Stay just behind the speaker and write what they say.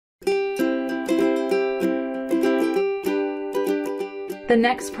The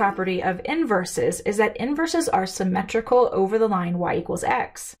next property of inverses is that inverses are symmetrical over the line y equals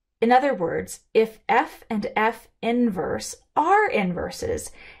x. In other words, if f and f inverse are inverses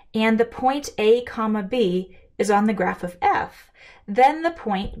and the point a comma b is on the graph of f, then the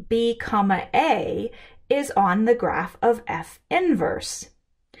point b comma a is on the graph of f inverse.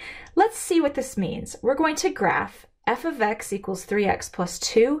 Let's see what this means. We're going to graph f of x equals 3x plus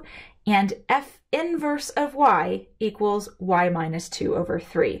 2 and f inverse of y equals y minus 2 over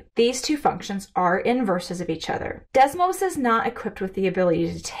 3. These two functions are inverses of each other. Desmos is not equipped with the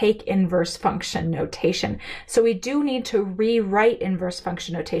ability to take inverse function notation, so we do need to rewrite inverse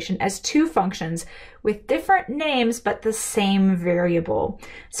function notation as two functions with different names but the same variable.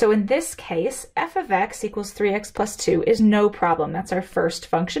 So in this case, f of x equals 3x plus 2 is no problem. That's our first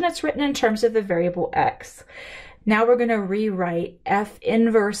function. It's written in terms of the variable x. Now we're going to rewrite f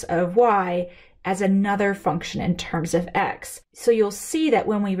inverse of y as another function in terms of x. So you'll see that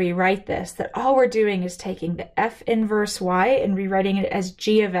when we rewrite this, that all we're doing is taking the f inverse y and rewriting it as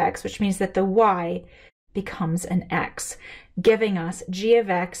g of x, which means that the y becomes an x, giving us g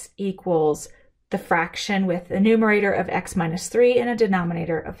of x equals the fraction with a numerator of x minus 3 and a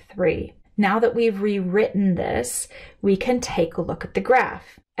denominator of 3. Now that we've rewritten this, we can take a look at the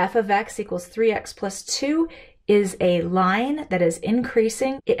graph. F of x equals 3x plus 2 is a line that is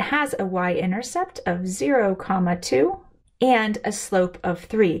increasing. It has a y-intercept of 0, 2 and a slope of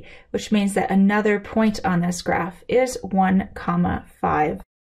 3, which means that another point on this graph is 1, 5.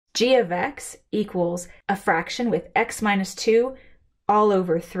 G of x equals a fraction with x minus 2 all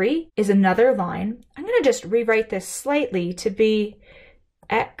over 3 is another line. I'm going to just rewrite this slightly to be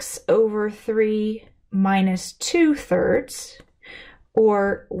x over 3 minus 2/3,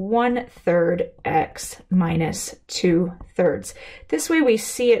 or 1/3 x minus 2/3. This way we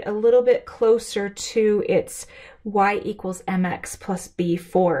see it a little bit closer to its y equals mx plus b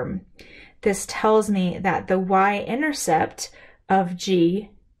form. This tells me that the y-intercept of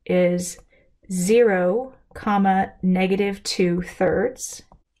g is 0, negative 2/3,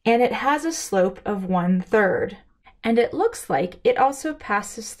 and it has a slope of 1/3. And it looks like it also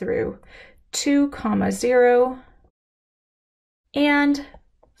passes through 2, 0, and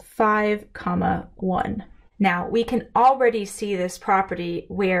 5, 1. Now we can already see this property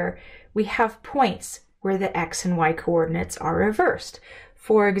where we have points where the x and y coordinates are reversed.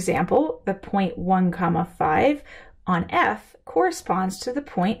 For example, the point 1, 5 on f corresponds to the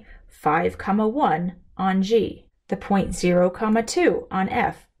point 5, 1 on g. The point 0, 2 on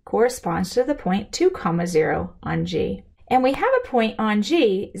f corresponds to the point 2, 0 on g. And we have a point on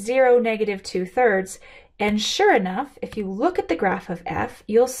g, 0, negative 2/3, and sure enough, if you look at the graph of f,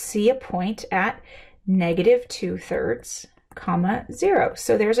 you'll see a point at negative 2/3, 0.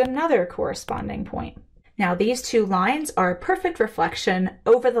 So there's another corresponding point. Now these two lines are a perfect reflection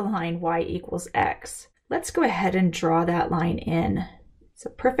over the line y equals x. Let's go ahead and draw that line in. It's a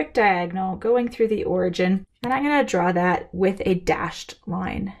perfect diagonal going through the origin, and I'm going to draw that with a dashed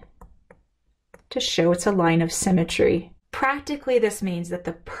line to show it's a line of symmetry. Practically, this means that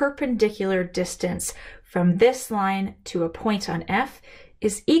the perpendicular distance from this line to a point on f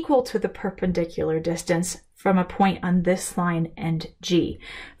is equal to the perpendicular distance from a point on this line and g.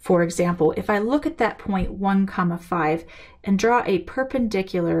 For example, if I look at that point 1, 5 and draw a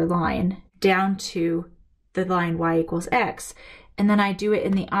perpendicular line down to the line y equals x, and then I do it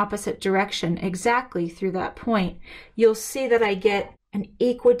in the opposite direction exactly through that point, you'll see that I get an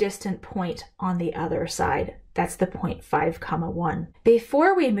equidistant point on the other side. That's the point 5, 1.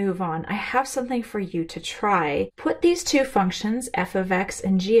 Before we move on, I have something for you to try. Put these two functions, f of x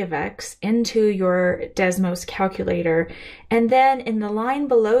and g of x, into your Desmos calculator, and then in the line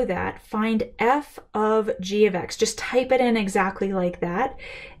below that, find f of g of x. Just type it in exactly like that,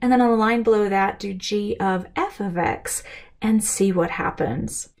 and then on the line below that, do g of f of x, and see what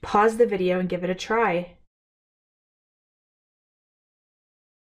happens. Pause the video and give it a try.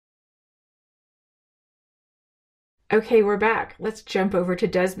 Okay, we're back. Let's jump over to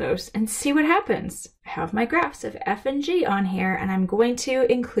Desmos and see what happens. I have my graphs of f and g on here, and I'm going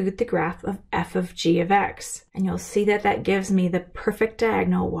to include the graph of f of g of x. And you'll see that that gives me the perfect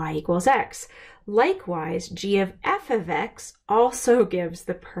diagonal y equals x. Likewise, g of f of x also gives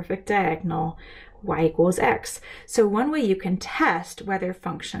the perfect diagonal y equals x. So one way you can test whether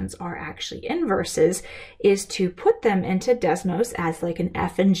functions are actually inverses is to put them into Desmos as like an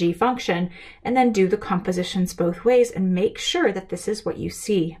f and g function, and then do the compositions both ways and make sure that this is what you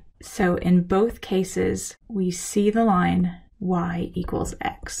see. So in both cases, we see the line y equals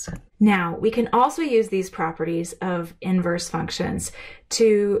x. Now, we can also use these properties of inverse functions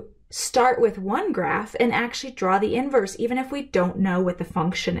to start with one graph and actually draw the inverse, even if we don't know what the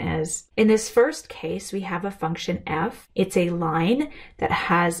function is. In this first case, we have a function f. It's a line that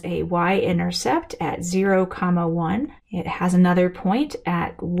has a y-intercept at 0, 1. It has another point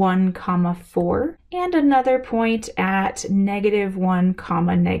at 1, 4, and another point at -1,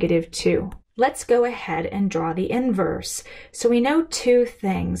 -2. Let's go ahead and draw the inverse. So we know two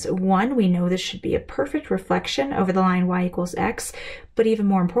things. One, we know this should be a perfect reflection over the line y equals x, but even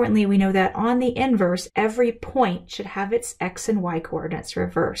more importantly, we know that on the inverse, every point should have its x and y coordinates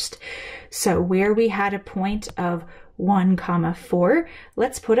reversed. So where we had a point of 1, 4,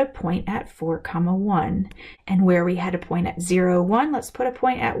 let's put a point at 4, 1. And where we had a point at 0, 1, let's put a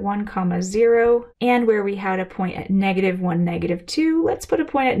point at 1, 0. And where we had a point at -1, -2, let's put a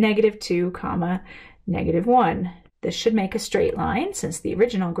point at -2, -1. This should make a straight line since the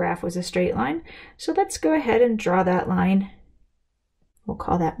original graph was a straight line. So let's go ahead and draw that line. We'll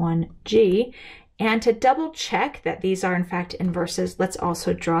call that one G. And to double check that these are in fact inverses, let's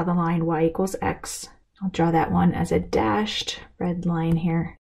also draw the line y equals x. I'll draw that one as a dashed red line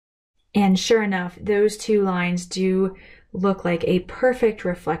here. And sure enough, those two lines do look like a perfect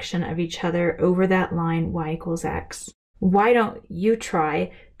reflection of each other over that line y equals x. Why don't you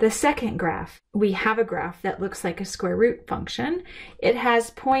try the second graph? We have a graph that looks like a square root function. It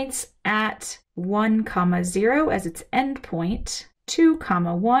has points at 1, 0 as its endpoint, 2,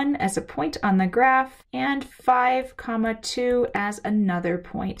 1 as a point on the graph, and 5, 2 as another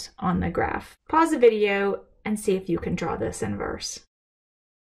point on the graph. Pause the video and see if you can draw this inverse.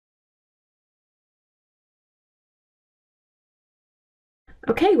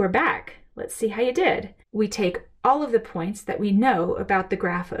 Okay, we're back. Let's see how you did. We take all of the points that we know about the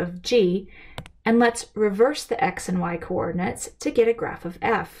graph of G, and let's reverse the x and y coordinates to get a graph of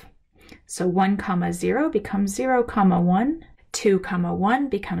f. So 1, 0 becomes 0, 1. 2, 1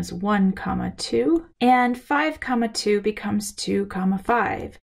 becomes 1, 2, and 5, 2 becomes 2,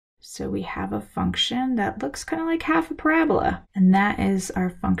 5. So we have a function that looks kind of like half a parabola, and that is our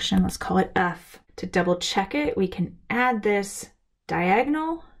function. Let's call it f. To double check it, we can add this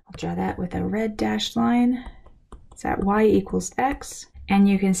diagonal. I'll draw that with a red dashed line. It's at y equals x, and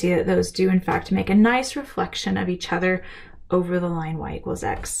you can see that those do in fact make a nice reflection of each other over the line y equals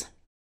x.